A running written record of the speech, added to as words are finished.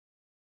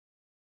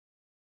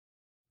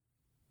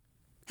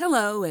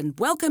Hello, and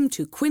welcome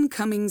to Quinn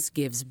Cummings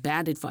Gives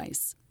Bad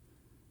Advice.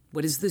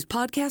 What is this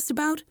podcast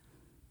about?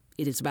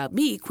 It is about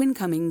me, Quinn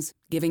Cummings,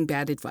 giving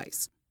bad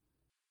advice.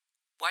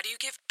 Why do you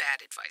give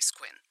bad advice,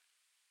 Quinn?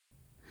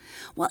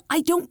 Well,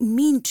 I don't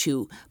mean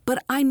to,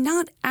 but I'm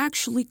not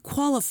actually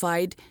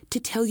qualified to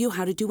tell you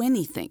how to do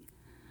anything.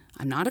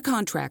 I'm not a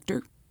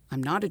contractor.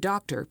 I'm not a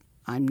doctor.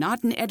 I'm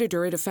not an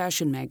editor at a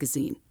fashion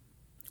magazine.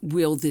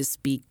 Will this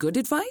be good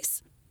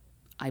advice?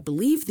 I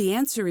believe the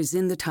answer is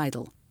in the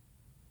title.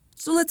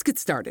 So let's get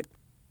started.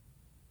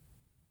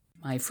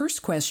 My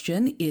first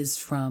question is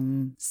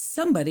from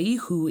somebody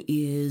who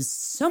is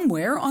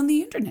somewhere on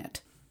the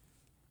internet.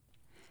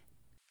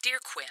 Dear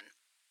Quinn,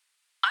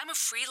 I'm a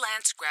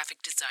freelance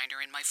graphic designer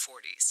in my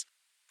 40s.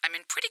 I'm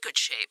in pretty good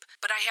shape,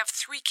 but I have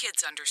 3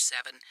 kids under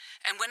 7,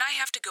 and when I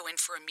have to go in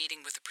for a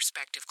meeting with a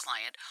prospective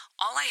client,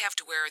 all I have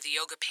to wear are the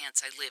yoga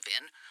pants I live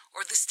in,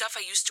 or the stuff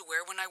I used to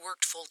wear when I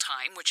worked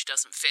full-time, which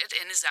doesn't fit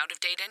and is out of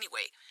date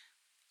anyway.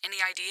 Any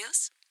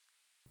ideas?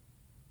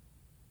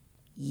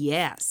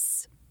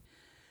 Yes.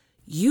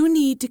 You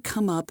need to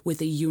come up with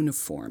a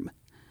uniform.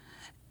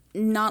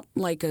 Not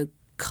like a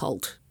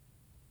cult.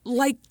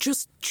 Like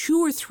just 2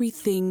 or 3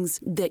 things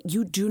that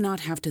you do not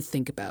have to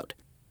think about.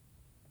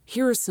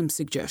 Here are some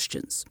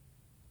suggestions.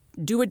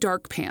 Do a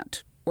dark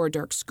pant or a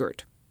dark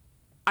skirt.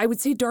 I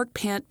would say dark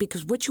pant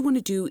because what you want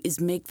to do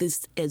is make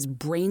this as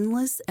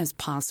brainless as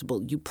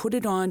possible. You put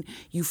it on,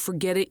 you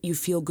forget it, you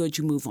feel good,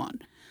 you move on.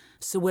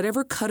 So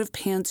whatever cut of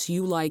pants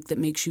you like that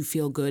makes you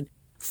feel good,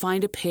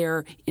 find a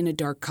pair in a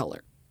dark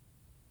color.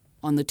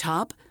 On the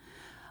top,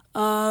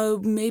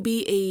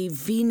 maybe a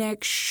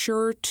V-neck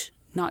shirt,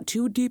 not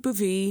too deep a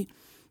V,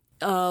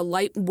 a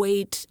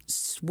lightweight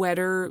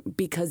sweater,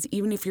 because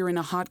even if you're in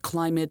a hot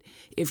climate,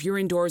 if you're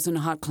indoors in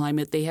a hot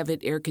climate, they have it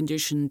air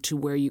conditioned to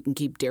where you can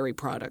keep dairy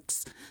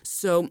products.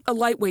 So a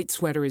lightweight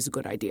sweater is a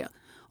good idea.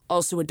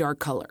 Also a dark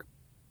color.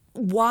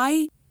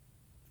 Why?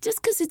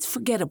 Just because it's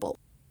forgettable.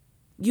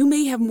 You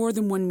may have more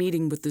than one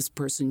meeting with this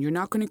person. You're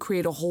not going to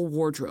create a whole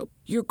wardrobe.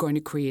 You're going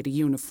to create a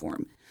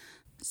uniform.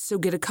 So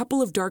get a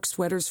couple of dark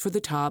sweaters for the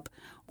top,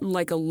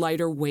 like a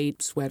lighter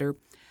weight sweater.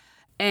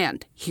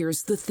 And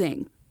here's the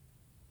thing.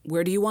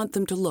 Where do you want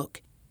them to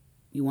look?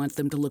 You want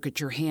them to look at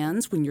your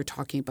hands when you're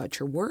talking about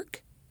your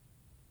work?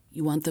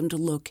 You want them to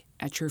look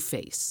at your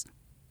face.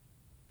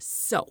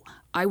 So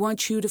I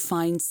want you to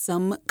find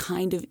some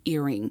kind of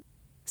earring.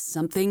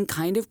 Something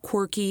kind of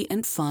quirky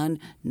and fun,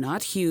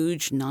 not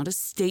huge, not a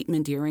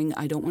statement earring.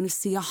 I don't want to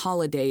see a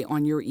holiday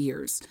on your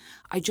ears.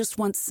 I just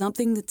want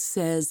something that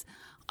says,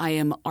 I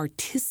am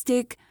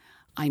artistic,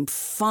 I'm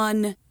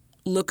fun,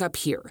 look up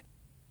here.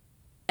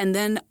 And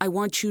then I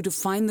want you to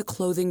find the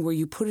clothing where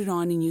you put it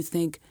on and you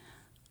think,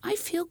 I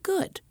feel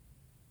good.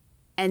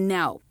 And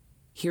now,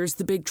 here's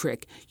the big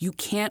trick. You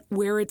can't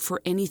wear it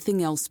for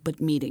anything else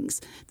but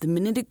meetings. The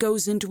minute it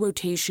goes into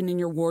rotation in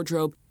your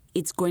wardrobe,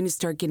 it's going to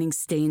start getting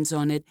stains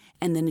on it,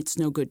 and then it's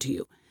no good to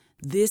you.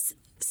 This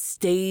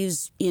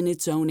stays in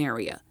its own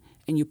area,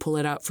 and you pull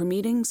it out for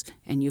meetings,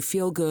 and you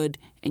feel good,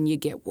 and you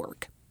get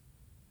work.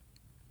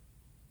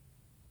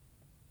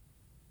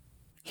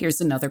 Here's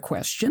another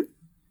question.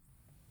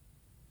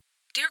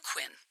 Dear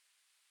Quinn,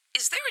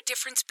 is there a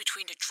difference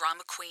between a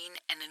drama queen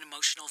and an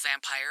emotional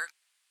vampire?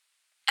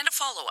 And a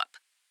follow-up.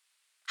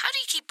 How do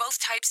you keep both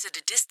types at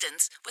a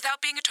distance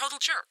without being a total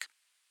jerk?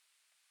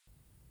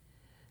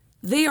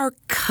 They are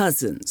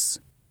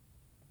cousins.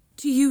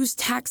 To use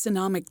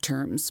taxonomic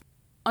terms,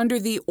 under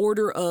the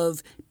order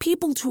of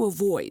people to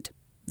avoid,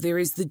 there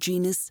is the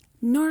genus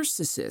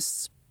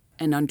Narcissus.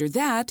 And under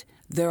that,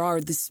 there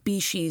are the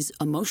species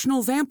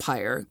emotional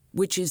vampire,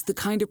 which is the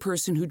kind of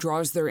person who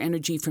draws their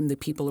energy from the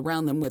people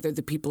around them, whether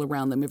the people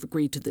around them have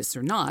agreed to this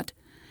or not,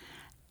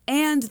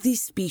 and the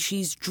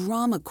species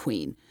drama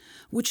queen,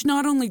 which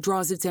not only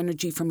draws its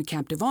energy from a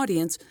captive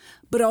audience,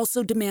 but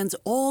also demands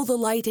all the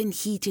light and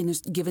heat in a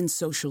given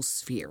social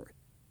sphere.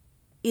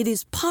 It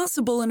is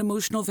possible an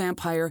emotional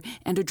vampire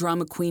and a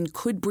drama queen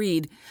could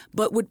breed,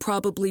 but would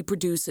probably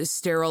produce a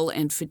sterile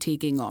and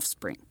fatiguing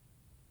offspring.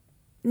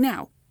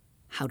 Now,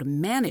 how to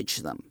manage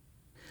them?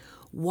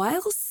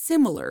 While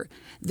similar,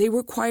 they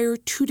require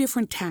 2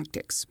 different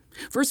tactics.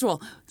 First of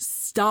all,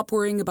 stop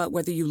worrying about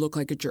whether you look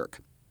like a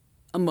jerk.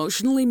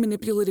 Emotionally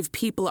manipulative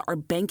people are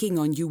banking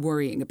on you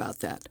worrying about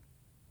that.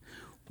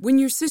 When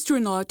your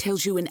sister-in-law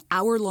tells you an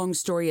hour-long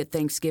story at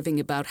Thanksgiving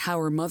about how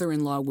her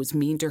mother-in-law was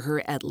mean to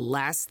her at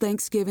last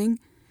Thanksgiving,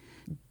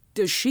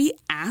 does she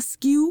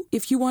ask you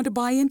if you want to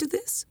buy into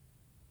this?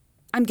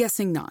 I'm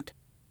guessing not.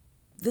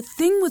 The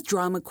thing with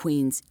drama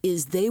queens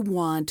is they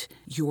want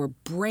your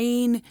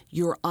brain,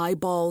 your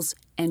eyeballs,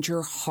 and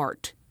your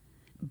heart.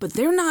 But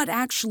they're not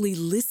actually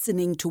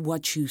listening to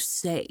what you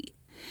say.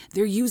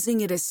 They're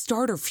using it as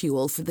starter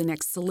fuel for the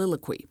next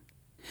soliloquy.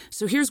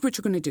 So here's what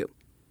you're going to do.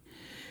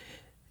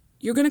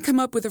 You're going to come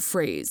up with a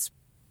phrase,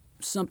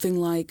 something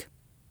like,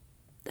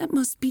 "That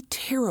must be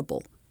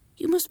terrible.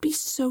 You must be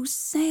so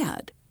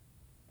sad."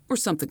 Or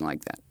something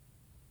like that.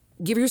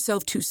 Give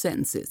yourself 2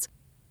 sentences.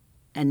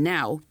 And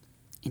now,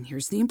 and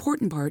here's the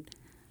important part,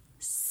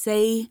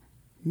 say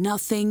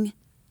nothing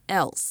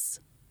else.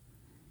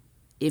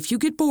 If you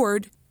get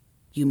bored,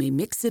 you may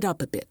mix it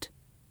up a bit.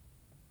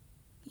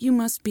 You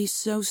must be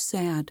so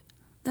sad.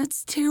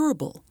 That's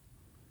terrible.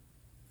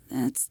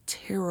 That's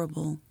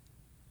terrible.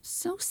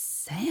 So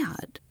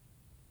sad.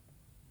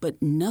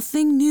 But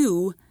nothing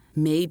new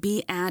may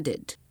be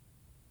added.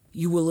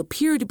 You will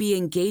appear to be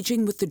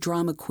engaging with the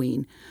drama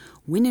queen,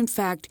 when in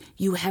fact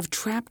you have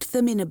trapped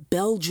them in a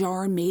bell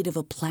jar made of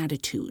a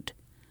platitude.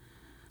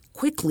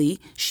 Quickly,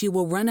 she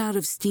will run out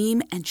of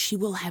steam and she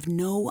will have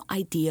no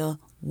idea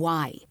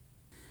why.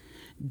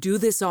 Do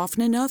this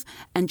often enough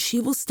and she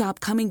will stop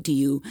coming to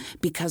you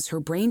because her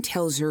brain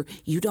tells her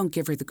you don't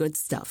give her the good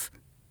stuff.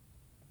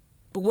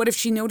 But what if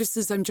she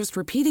notices I'm just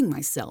repeating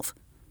myself?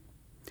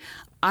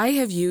 I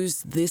have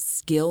used this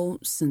skill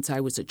since I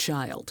was a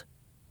child.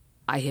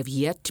 I have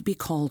yet to be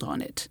called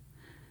on it.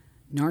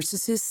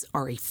 Narcissists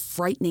are a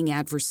frightening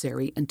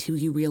adversary until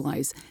you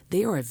realize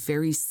they are a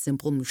very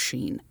simple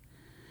machine.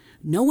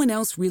 No one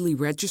else really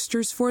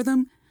registers for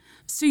them,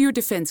 so your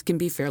defense can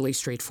be fairly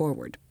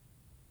straightforward.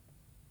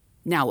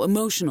 Now,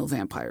 emotional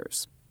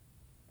vampires.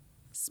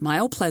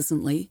 Smile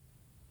pleasantly,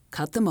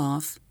 cut them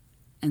off,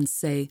 and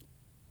say,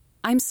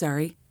 "I'm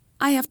sorry,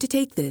 I have to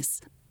take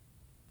this."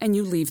 And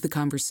you leave the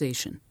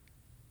conversation.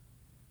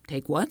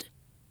 Take what?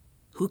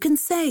 Who can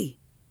say?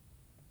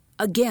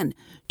 Again,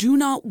 do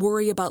not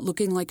worry about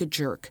looking like a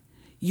jerk.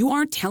 You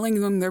aren't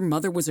telling them their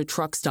mother was a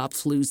truck stop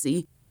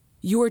floozy.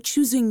 You are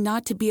choosing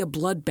not to be a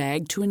blood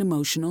bag to an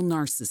emotional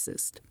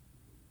narcissist.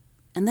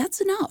 And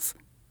that's enough.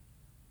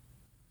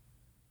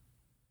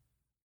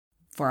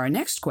 For our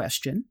next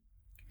question.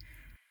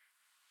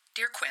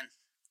 Dear Quinn,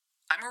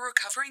 I'm a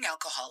recovering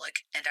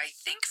alcoholic, and I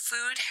think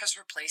food has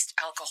replaced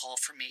alcohol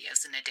for me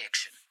as an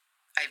addiction.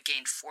 I've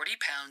gained 40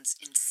 pounds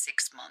in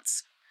 6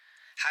 months.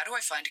 How do I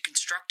find a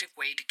constructive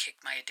way to kick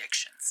my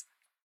addictions?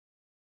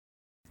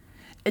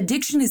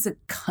 Addiction is a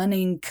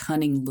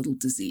cunning little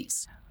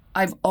disease.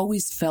 I've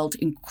always felt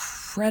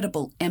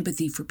incredible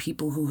empathy for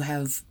people who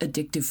have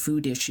addictive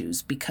food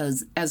issues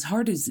because as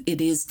hard as it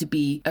is to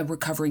be a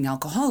recovering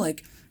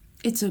alcoholic,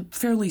 it's a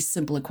fairly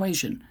simple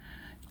equation.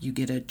 You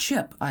get a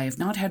chip. I have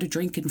not had a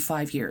drink in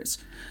 5 years.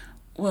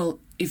 Well,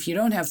 if you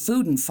don't have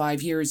food in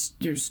 5 years,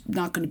 there's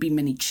not going to be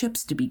many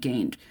chips to be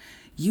gained.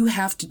 You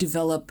have to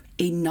develop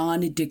a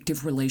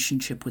non-addictive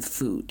relationship with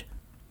food.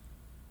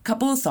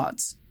 Couple of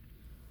thoughts.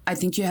 I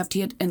think you have to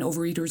hit an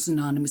Overeaters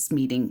Anonymous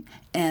meeting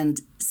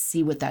and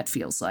see what that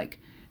feels like.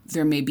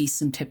 There may be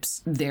some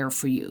tips there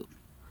for you.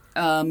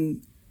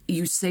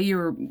 You say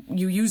you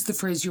use the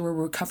phrase you're a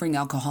recovering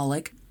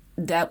alcoholic.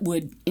 That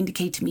would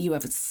indicate to me you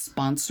have a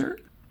sponsor.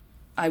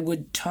 I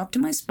would talk to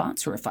my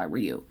sponsor if I were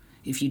you.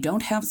 If you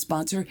don't have a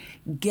sponsor,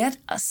 get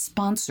a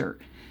sponsor.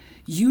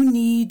 You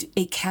need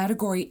a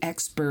category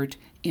expert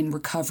in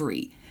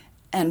recovery.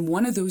 And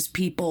one of those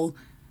people,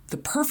 the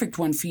perfect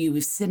one for you,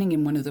 is sitting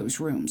in one of those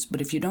rooms.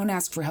 But if you don't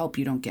ask for help,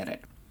 you don't get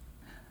it.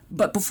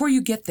 But before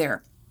you get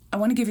there, I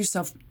want to give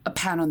yourself a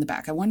pat on the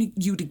back. I want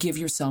you to give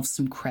yourself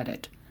some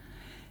credit.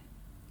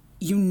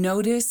 You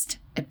noticed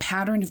a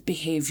pattern of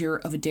behavior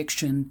of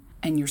addiction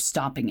and you're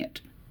stopping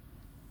it.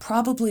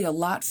 Probably a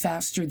lot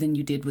faster than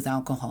you did with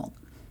alcohol.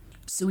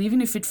 So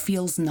even if it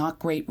feels not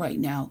great right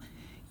now,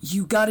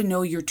 you got to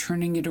know you're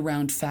turning it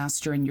around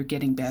faster and you're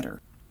getting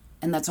better.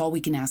 And that's all we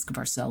can ask of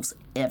ourselves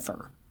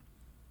ever.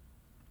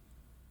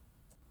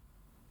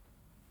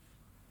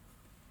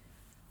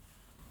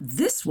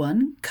 This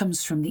one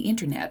comes from the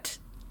internet,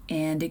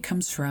 and it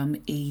comes from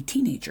a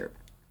teenager.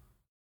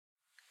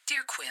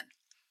 Dear Quinn,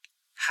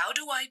 how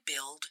do I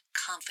build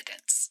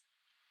confidence?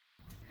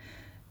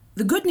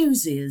 The good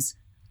news is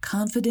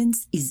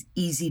confidence is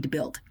easy to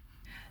build.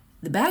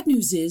 The bad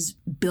news is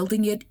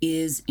building it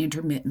is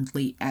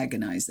intermittently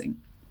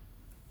agonizing.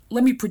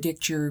 Let me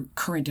predict your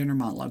current inner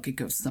monologue. It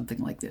goes something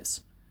like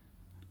this.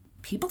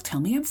 People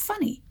tell me I'm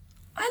funny.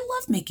 I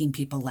love making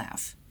people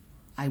laugh.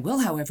 I will,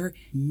 however,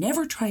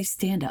 never try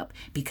stand-up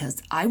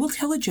because I will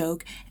tell a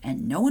joke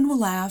and no one will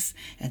laugh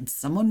and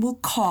someone will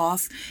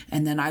cough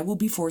and then I will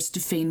be forced to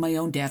feign my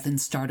own death and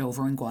start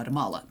over in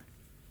Guatemala.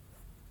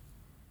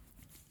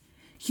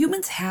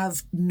 Humans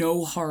have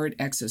no hard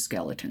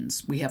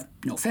exoskeletons. We have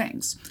no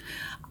fangs.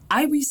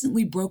 I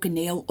recently broke a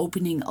nail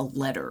opening a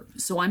letter,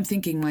 so I'm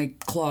thinking my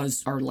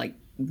claws are like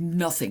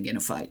nothing in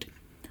a fight.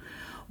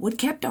 What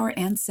kept our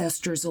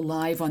ancestors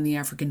alive on the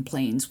African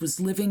plains was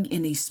living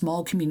in a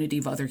small community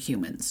of other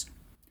humans.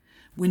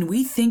 When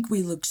we think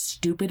we look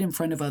stupid in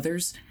front of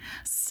others,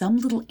 some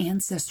little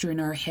ancestor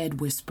in our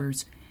head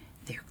whispers,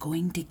 "They're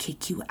going to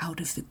kick you out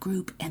of the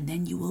group and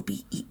then you will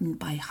be eaten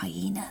by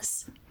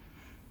hyenas."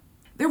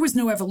 There was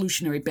no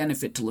evolutionary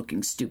benefit to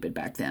looking stupid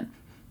back then.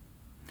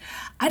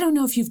 I don't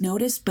know if you've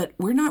noticed, but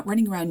we're not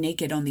running around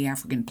naked on the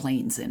African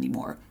plains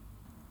anymore.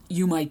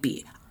 You might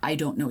be. I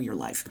don't know your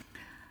life.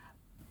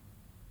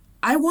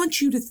 I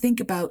want you to think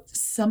about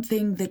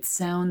something that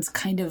sounds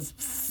kind of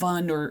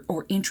fun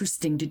or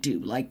interesting to do.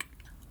 Like,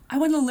 I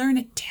want to learn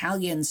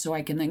Italian so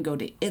I can then go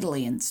to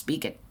Italy and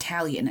speak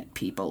Italian at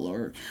people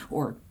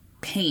or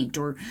paint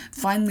or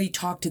finally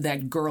talk to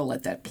that girl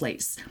at that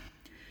place.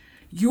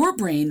 Your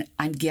brain,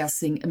 I'm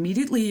guessing,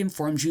 immediately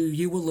informs you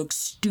you will look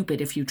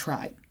stupid if you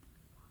try.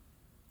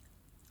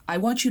 I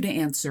want you to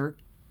answer,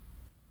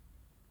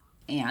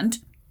 and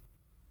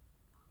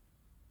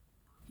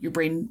your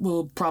brain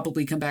will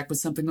probably come back with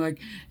something like,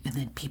 and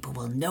then people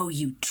will know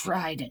you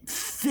tried and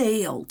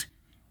failed.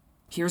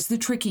 Here's the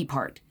tricky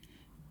part.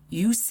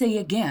 You say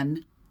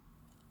again,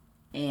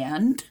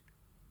 and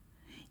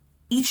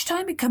each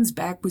time it comes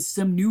back with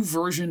some new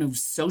version of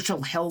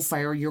social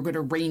hellfire you're going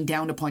to rain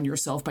down upon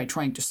yourself by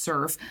trying to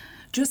surf,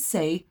 just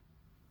say,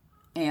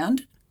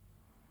 and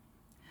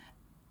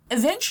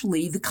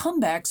eventually the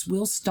comebacks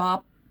will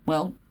stop,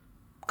 well,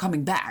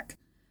 coming back.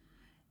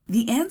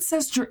 The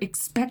ancestor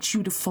expects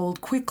you to fold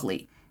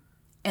quickly,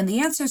 and the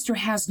ancestor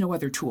has no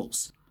other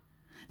tools.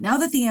 Now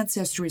that the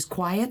ancestor is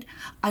quiet,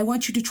 I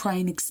want you to try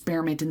an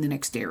experiment in the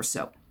next day or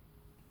so.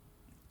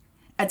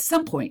 At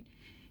some point,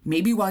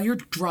 maybe while you're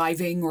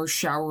driving or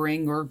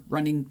showering or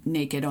running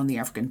naked on the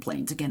African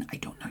plains, again, I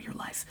don't know your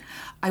life,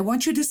 I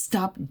want you to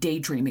stop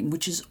daydreaming,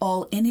 which is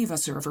all any of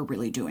us are ever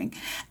really doing,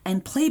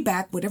 and play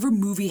back whatever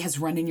movie has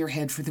run in your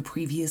head for the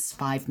previous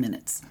 5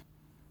 minutes.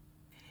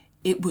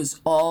 It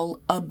was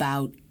all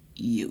about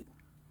you.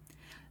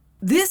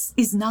 This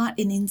is not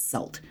an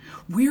insult.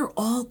 We're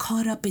all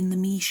caught up in the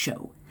me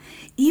show.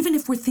 Even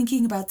if we're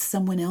thinking about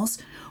someone else,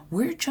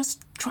 we're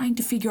just trying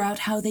to figure out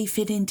how they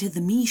fit into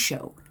the me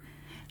show.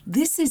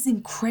 This is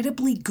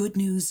incredibly good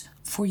news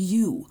for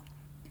you.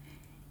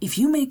 If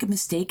you make a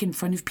mistake in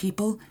front of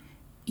people,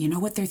 you know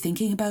what they're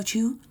thinking about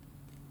you?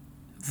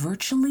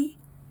 Virtually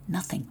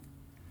nothing.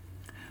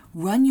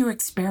 Run your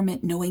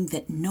experiment knowing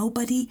that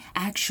nobody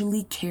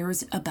actually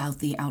cares about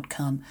the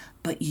outcome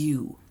but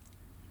you.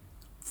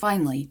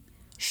 Finally,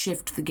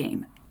 shift the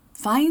game.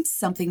 Find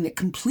something that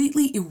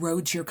completely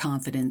erodes your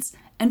confidence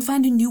and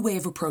find a new way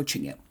of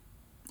approaching it.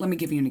 Let me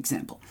give you an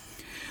example.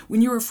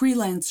 When you're a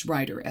freelance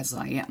writer, as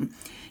I am,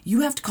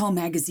 you have to call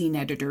magazine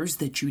editors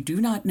that you do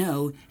not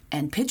know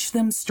and pitch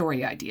them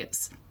story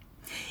ideas.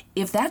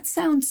 If that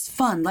sounds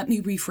fun, let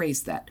me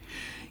rephrase that.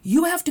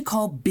 You have to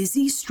call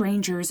busy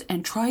strangers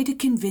and try to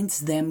convince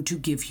them to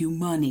give you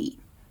money.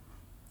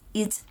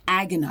 It's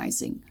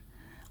agonizing.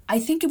 I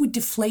think it would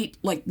deflate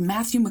like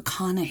Matthew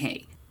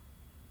McConaughey.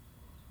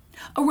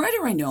 A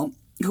writer I know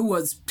who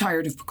was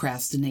tired of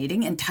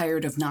procrastinating and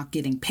tired of not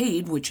getting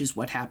paid, which is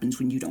what happens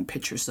when you don't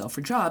pitch yourself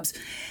for jobs,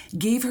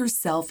 gave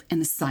herself an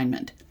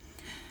assignment.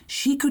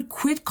 She could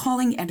quit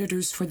calling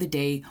editors for the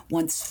day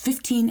once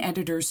 15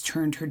 editors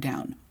turned her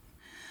down.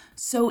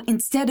 So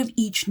instead of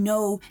each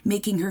no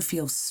making her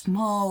feel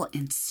small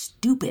and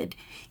stupid,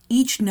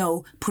 each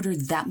no put her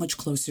that much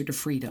closer to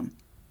freedom.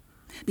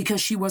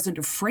 Because she wasn't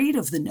afraid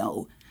of the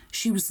no,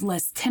 she was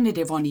less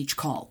tentative on each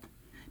call.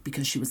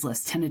 Because she was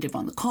less tentative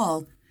on the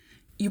call,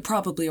 you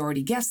probably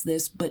already guessed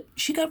this, but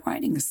she got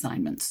writing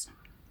assignments.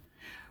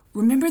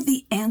 Remember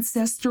the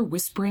ancestor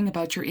whispering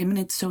about your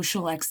imminent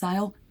social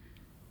exile?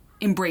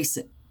 Embrace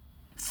it.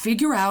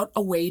 Figure out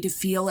a way to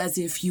feel as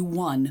if you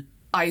won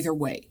either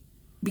way,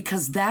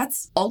 because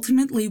that's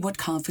ultimately what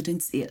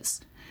confidence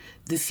is.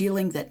 The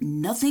feeling that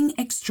nothing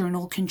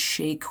external can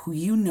shake who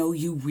you know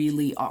you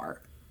really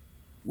are,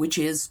 which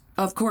is,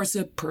 of course,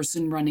 a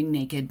person running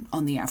naked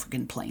on the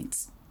African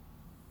plains.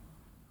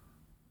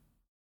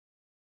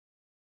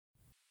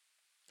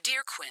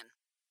 Dear Quinn,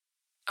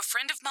 a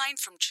friend of mine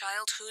from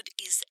childhood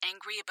is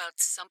angry about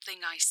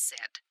something I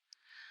said.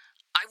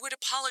 I would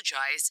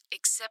apologize,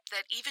 except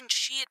that even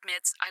she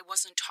admits I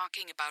wasn't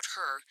talking about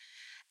her,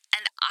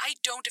 and I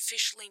don't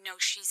officially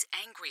know she's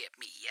angry at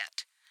me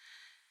yet.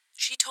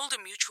 She told a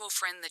mutual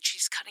friend that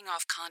she's cutting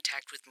off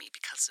contact with me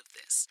because of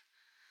this.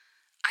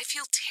 I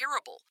feel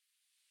terrible,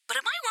 but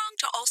am I wrong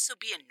to also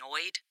be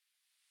annoyed?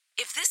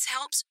 If this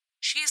helps,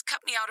 she has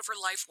cut me out of her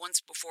life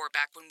once before,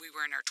 back when we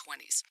were in our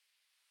 20s.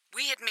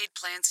 We had made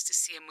plans to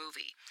see a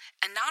movie,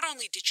 and not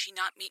only did she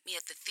not meet me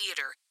at the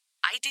theater,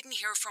 I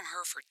didn't hear from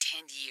her for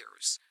 10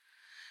 years.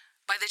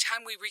 By the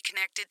time we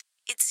reconnected,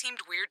 it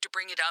seemed weird to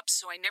bring it up,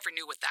 so I never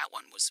knew what that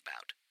one was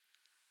about.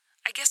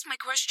 I guess my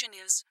question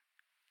is,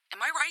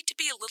 am I right to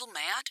be a little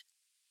mad?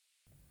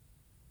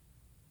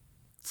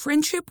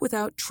 Friendship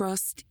without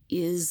trust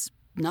is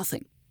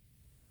nothing.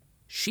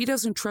 She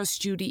doesn't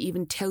trust you to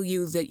even tell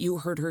you that you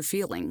hurt her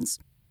feelings,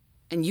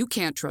 and you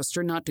can't trust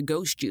her not to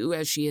ghost you,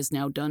 as she has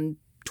now done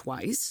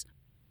twice.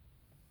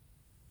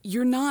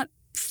 You're not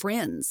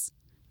friends.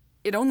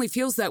 It only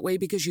feels that way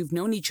because you've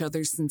known each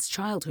other since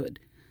childhood.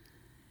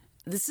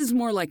 This is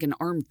more like an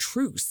armed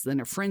truce than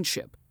a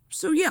friendship.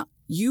 So yeah,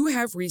 you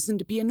have reason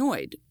to be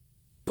annoyed.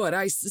 But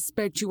I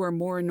suspect you are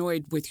more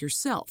annoyed with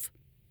yourself.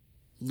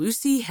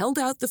 Lucy held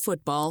out the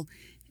football,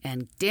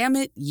 and damn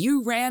it,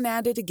 you ran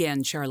at it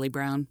again, Charlie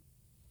Brown.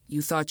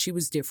 You thought she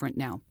was different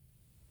now.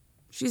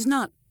 She's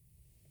not.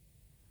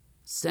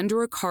 Send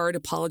her a card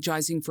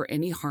apologizing for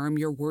any harm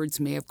your words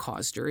may have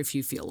caused her if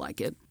you feel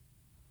like it.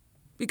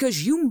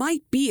 Because you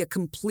might be a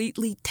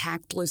completely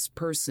tactless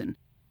person,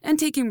 and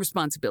taking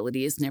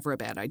responsibility is never a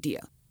bad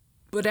idea.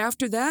 But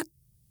after that,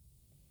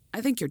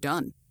 I think you're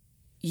done.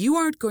 You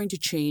aren't going to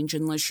change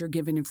unless you're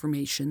given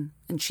information,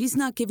 and she's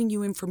not giving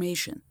you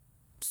information.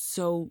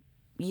 So,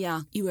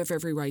 yeah, you have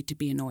every right to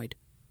be annoyed.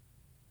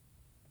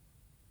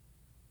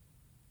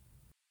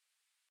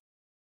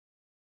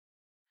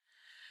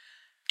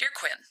 Dear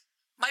Quinn,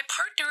 my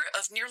partner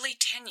of nearly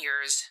 10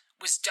 years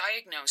was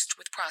diagnosed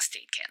with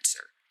prostate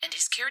cancer, and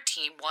his care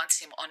team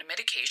wants him on a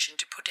medication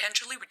to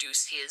potentially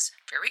reduce his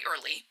very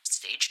early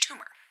stage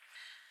tumor.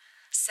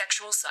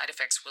 Sexual side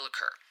effects will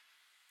occur.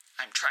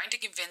 I'm trying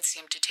to convince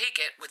him to take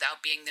it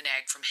without being the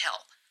nag from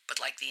hell, but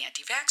like the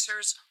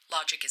anti-vaxxers,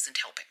 logic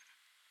isn't helping.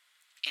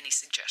 Any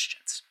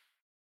suggestions?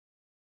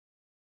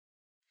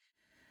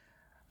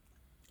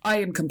 I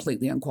am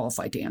completely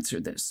unqualified to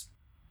answer this.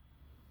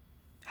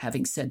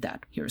 Having said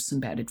that, here's some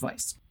bad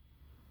advice.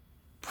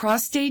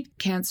 Prostate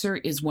cancer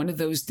is one of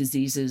those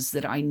diseases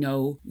that I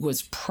know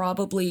was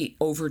probably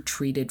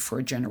overtreated for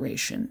a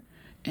generation,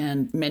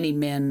 and many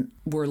men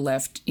were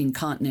left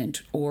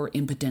incontinent or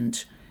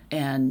impotent,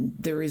 and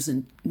there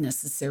isn't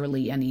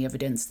necessarily any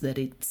evidence that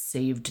it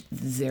saved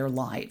their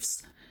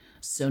lives.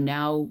 So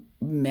now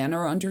men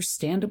are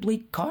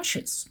understandably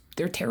cautious.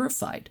 They're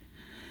terrified.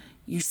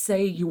 You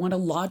say you want a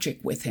logic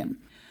with him.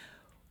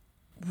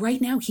 Right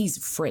now he's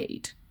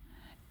afraid.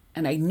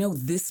 And I know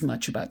this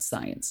much about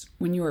science.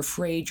 When you're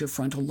afraid, your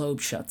frontal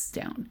lobe shuts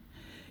down.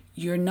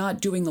 You're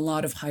not doing a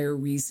lot of higher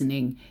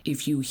reasoning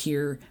if you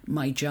hear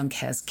my junk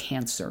has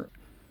cancer.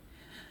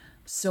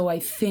 So I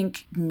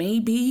think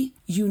maybe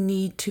you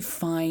need to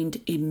find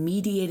a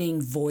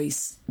mediating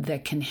voice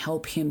that can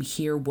help him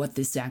hear what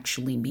this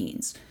actually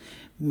means.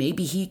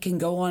 Maybe he can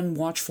go on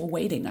watchful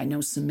waiting. I know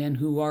some men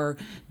who are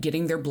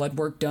getting their blood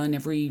work done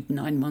every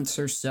 9 months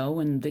or so,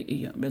 and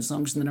as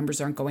long as the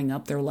numbers aren't going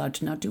up, they're allowed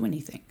to not do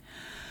anything.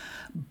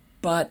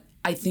 But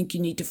I think you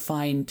need to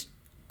find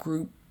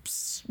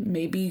groups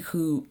maybe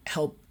who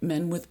help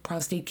men with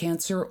prostate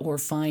cancer, or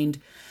find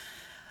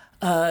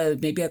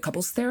maybe a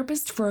couples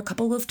therapist for a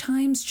couple of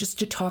times just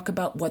to talk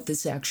about what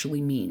this actually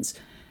means.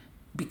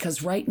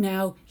 Because right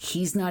now,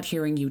 he's not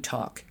hearing you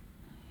talk.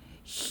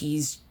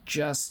 He's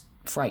just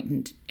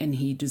frightened, and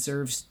he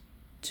deserves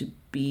to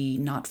be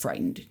not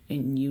frightened.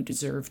 And you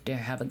deserve to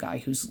have a guy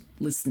who's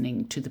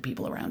listening to the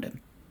people around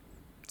him.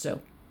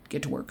 So,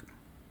 get to work.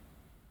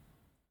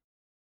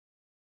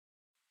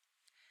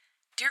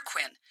 Dear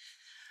Quinn,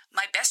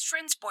 my best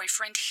friend's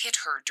boyfriend hit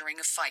her during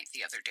a fight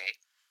the other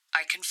day.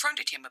 I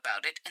confronted him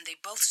about it, and they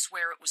both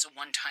swear it was a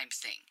one-time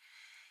thing.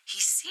 He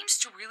seems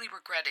to really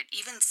regret it,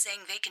 even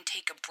saying they can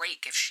take a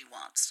break if she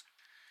wants.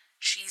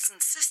 She's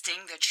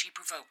insisting that she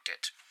provoked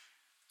it.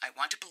 I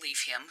want to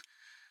believe him,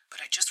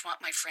 but I just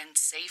want my friend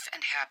safe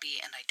and happy,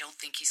 and I don't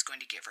think he's going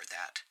to give her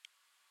that.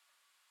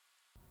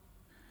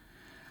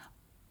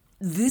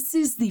 This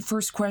is the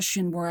first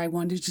question where I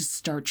wanted to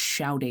start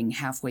shouting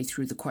halfway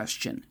through the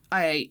question.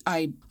 We're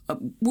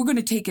going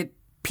to take it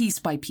piece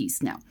by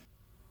piece now.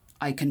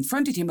 I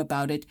confronted him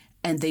about it,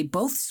 and they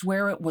both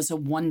swear it was a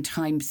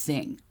one-time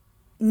thing.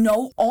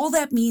 No, all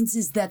that means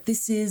is that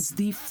this is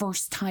the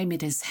first time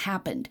it has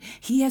happened.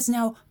 He has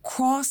now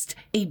crossed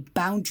a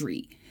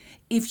boundary.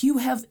 If you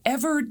have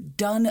ever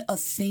done a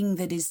thing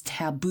that is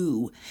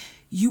taboo,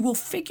 you will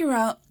figure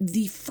out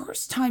the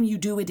first time you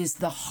do it is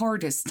the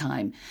hardest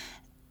time.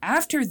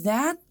 After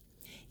that,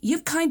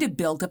 you've kind of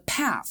built a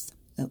path,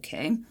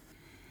 okay?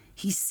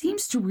 He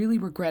seems to really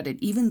regret it,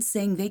 even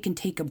saying they can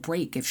take a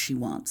break if she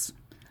wants.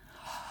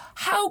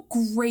 How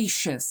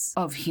gracious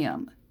of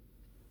him.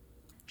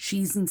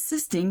 She's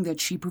insisting that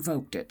she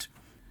provoked it.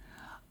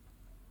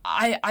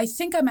 I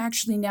think I'm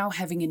actually now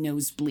having a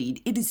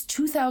nosebleed. It is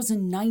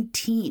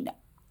 2019.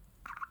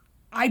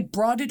 I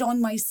brought it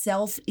on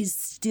myself. Is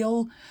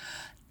still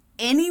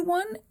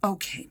anyone?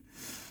 Okay.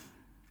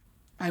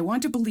 I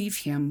want to believe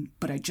him,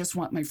 but I just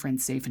want my friend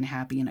safe and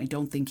happy, and I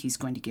don't think he's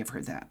going to give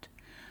her that.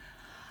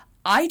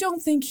 I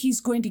don't think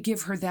he's going to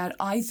give her that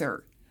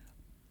either,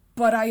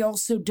 but I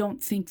also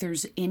don't think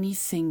there's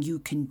anything you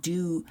can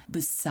do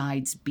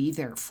besides be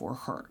there for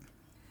her.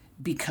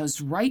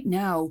 Because right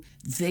now,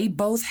 they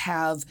both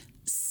have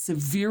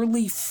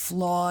severely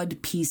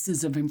flawed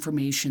pieces of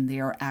information they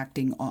are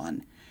acting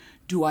on.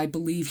 Do I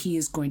believe he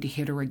is going to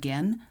hit her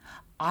again?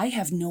 I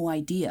have no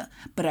idea,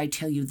 but I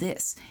tell you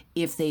this,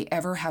 if they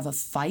ever have a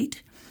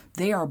fight,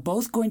 they are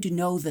both going to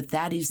know that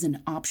that is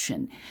an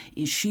option.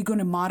 Is she going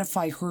to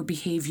modify her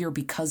behavior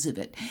because of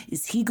it?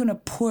 Is he going to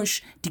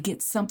push to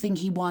get something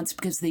he wants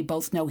because they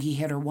both know he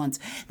hit her once?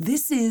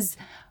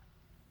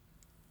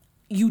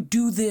 You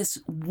do this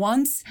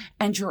once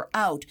and you're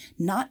out,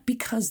 not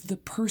because the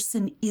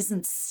person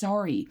isn't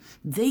sorry.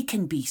 They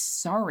can be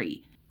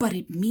sorry, but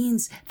it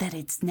means that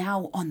it's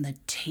now on the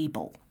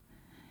table.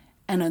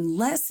 And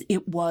unless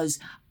it was,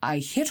 I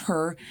hit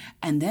her,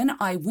 and then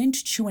I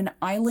went to an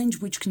island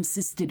which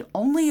consisted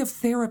only of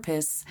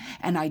therapists,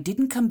 and I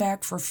didn't come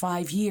back for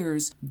 5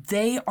 years,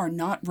 they are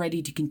not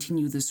ready to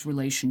continue this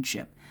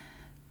relationship.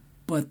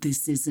 But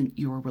this isn't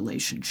your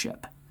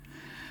relationship.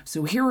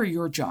 So here are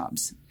your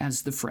jobs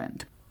as the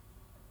friend.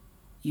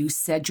 You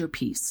said your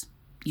piece.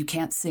 You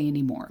can't say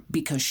any more,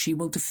 because she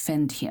will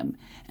defend him,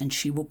 and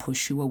she will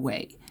push you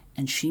away.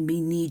 And she may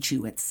need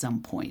you at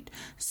some point,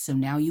 so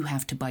now you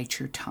have to bite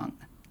your tongue.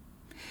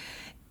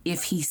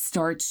 If he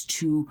starts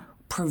to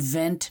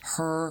prevent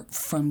her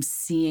from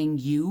seeing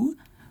you,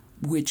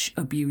 which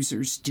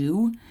abusers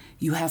do,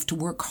 you have to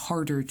work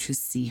harder to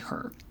see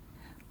her.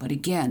 But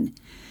again,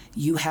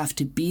 you have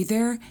to be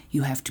there,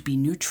 you have to be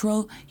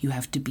neutral, you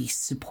have to be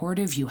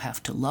supportive, you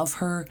have to love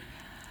her.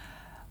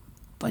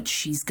 But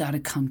she's got to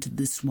come to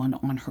this one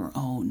on her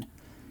own.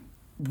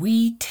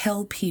 We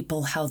tell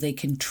people how they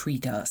can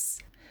treat us.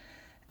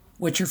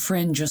 What your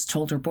friend just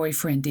told her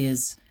boyfriend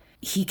is,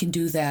 he can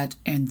do that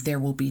and there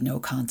will be no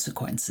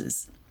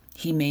consequences.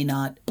 He may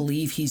not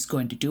believe he's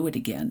going to do it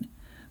again,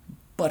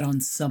 but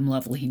on some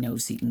level he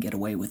knows he can get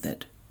away with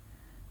it.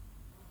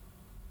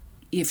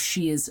 If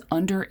she is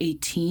under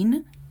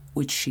 18,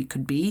 which she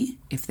could be,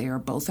 if they are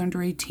both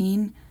under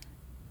 18,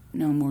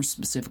 no, more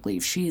specifically,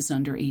 if she is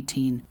under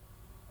 18,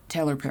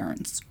 tell her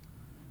parents.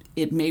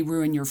 It may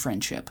ruin your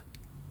friendship.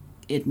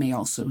 It may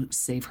also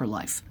save her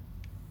life.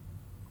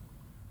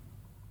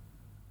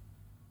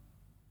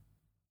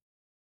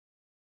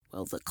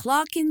 Well, the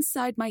clock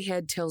inside my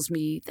head tells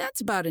me that's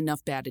about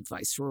enough bad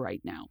advice for right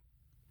now.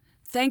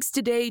 Thanks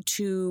today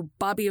to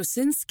Bobby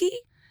Osinski,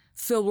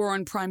 Phil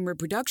Warren Prime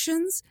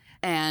Reproductions,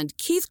 and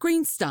Keith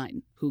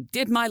Greenstein, who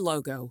did my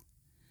logo.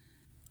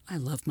 I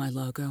love my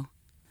logo.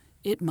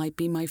 It might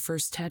be my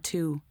first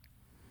tattoo.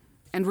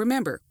 And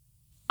remember,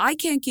 I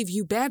can't give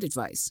you bad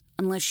advice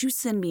unless you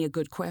send me a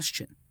good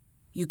question.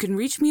 You can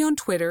reach me on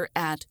Twitter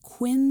at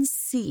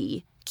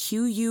Quincy,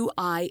 Q-U-I-N-N-C-Y.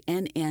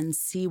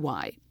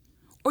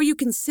 Or you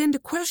can send a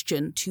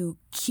question to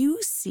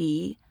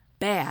qcbad.com.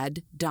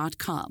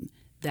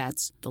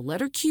 That's the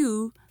letter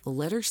Q, the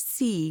letter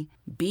C,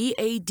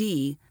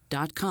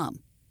 B-A-D.com.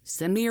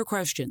 Send me your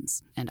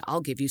questions, and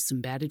I'll give you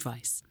some bad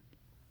advice.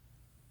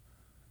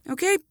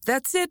 Okay,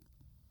 that's it.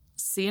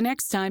 See you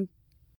next time.